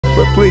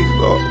But please,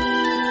 Lord.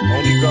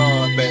 Only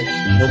God, baby.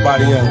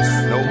 Nobody else.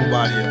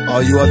 Nobody else.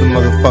 All you other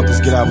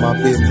motherfuckers, get out my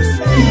business.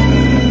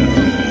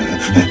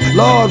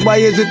 Lord, why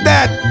is it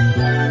that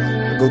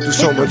I go through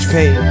so much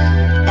pain?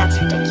 That's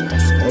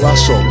ridiculous. All I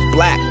saw was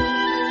black.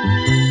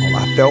 All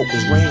I felt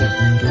was rain.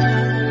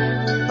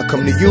 I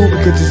come to you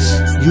because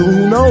it's you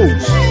who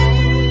knows.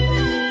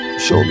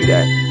 Show me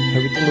that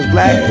everything was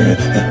black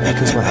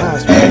because my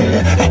eyes were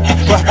red.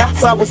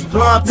 Perhaps I was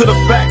blind to the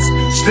facts.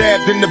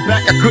 Stabbed in the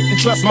back, I couldn't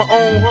trust my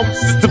own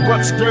homies. Just a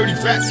bunch of dirty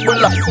facts.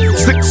 Well, I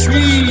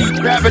succeed,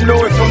 grabbing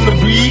oil from the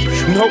weed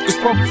and hocus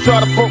pocus,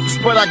 try to focus,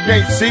 but I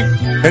can't see.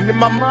 And in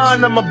my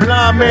mind, I'm a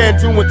blind man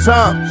doing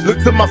time.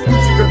 Look to my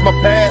future, cause my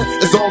past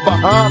is all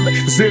behind me.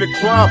 Is it a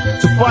crime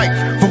to fight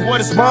for what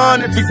is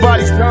mine?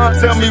 Everybody's gone,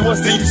 tell me what's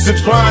the use of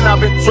trying.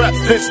 I've been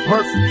trapped since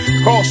birth,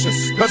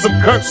 cautious, cause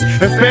I'm cursed.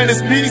 And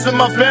fantasies of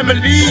my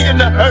family in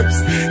the hearse.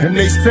 And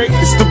they say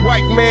it's the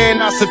white man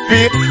I should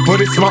fear,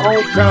 but it's my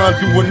own kind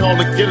doing all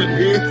the killing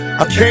here.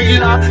 I can't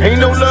lie,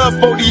 ain't no love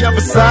for the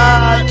other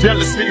side.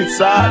 Jealousy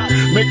inside,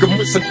 make them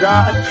wish I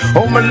died.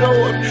 Oh my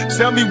Lord,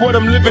 tell me what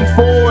I'm living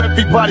for.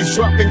 Everybody's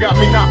dropping, got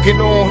me knocking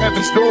on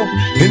heaven's door.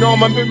 And all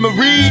my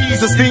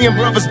memories of seeing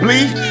brothers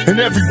bleed, and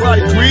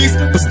everybody agrees,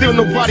 but still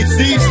nobody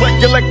sees. Like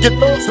your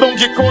thoughts don't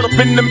get caught up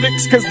in the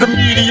mix, cause the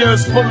media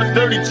is full of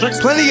dirty tricks.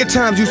 Plenty of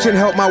times you sent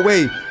help my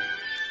way,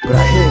 but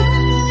I hid.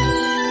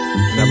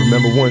 And I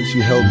remember once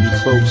you held me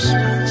close,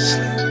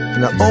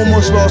 and I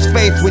almost lost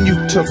faith when you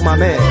took my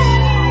man.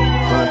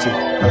 Monty,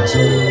 he's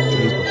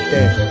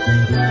dead.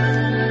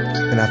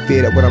 And I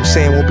fear that what I'm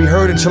saying won't be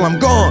heard until I'm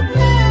gone.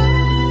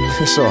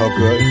 It's all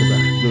good, because I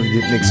really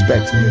didn't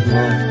expect to live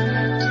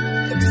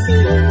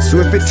long. So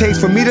if it takes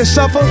for me to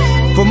suffer,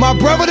 for my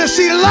brother to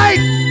see the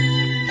light,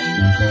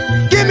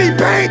 give me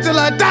pain till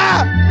I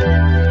die.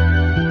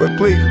 But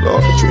please,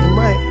 Lord, treat him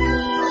right.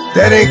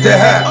 That ain't the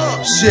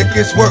half. Shit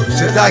gets worse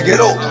as I get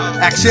old.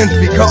 Actions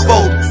become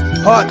bold.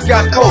 Heart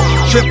got cold.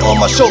 Chip on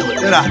my shoulder,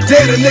 and I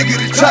dared a nigga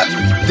to touch.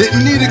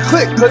 Didn't need a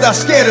click, cause I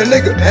scared a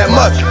nigga that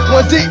much.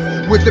 One deep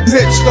with the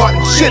pitch,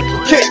 starting shit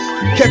for kicks.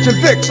 Catching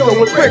Vicks,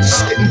 throwing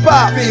bricks, getting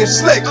by, being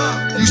slick.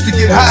 Used to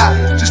get high,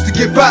 just to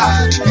get by.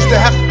 Used to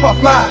have to puff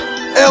my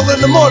L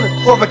in the morning,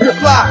 or I could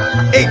fly.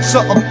 I ate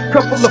something,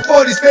 couple of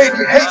 40s made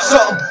me hate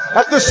something.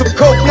 After some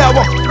coke, now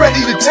I'm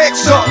ready to take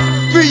something.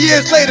 3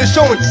 years later,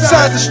 showing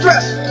signs of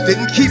stress.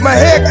 Didn't keep my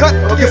hair cut,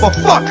 or give a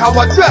fuck how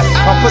I dress.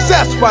 I'm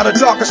possessed by the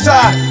darker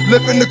side,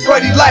 living the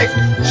cruddy life.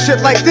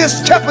 Shit like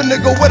this kept a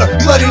nigga with a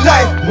bloody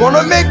knife.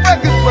 Wanna make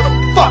records, but I'm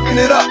fucking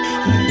it up.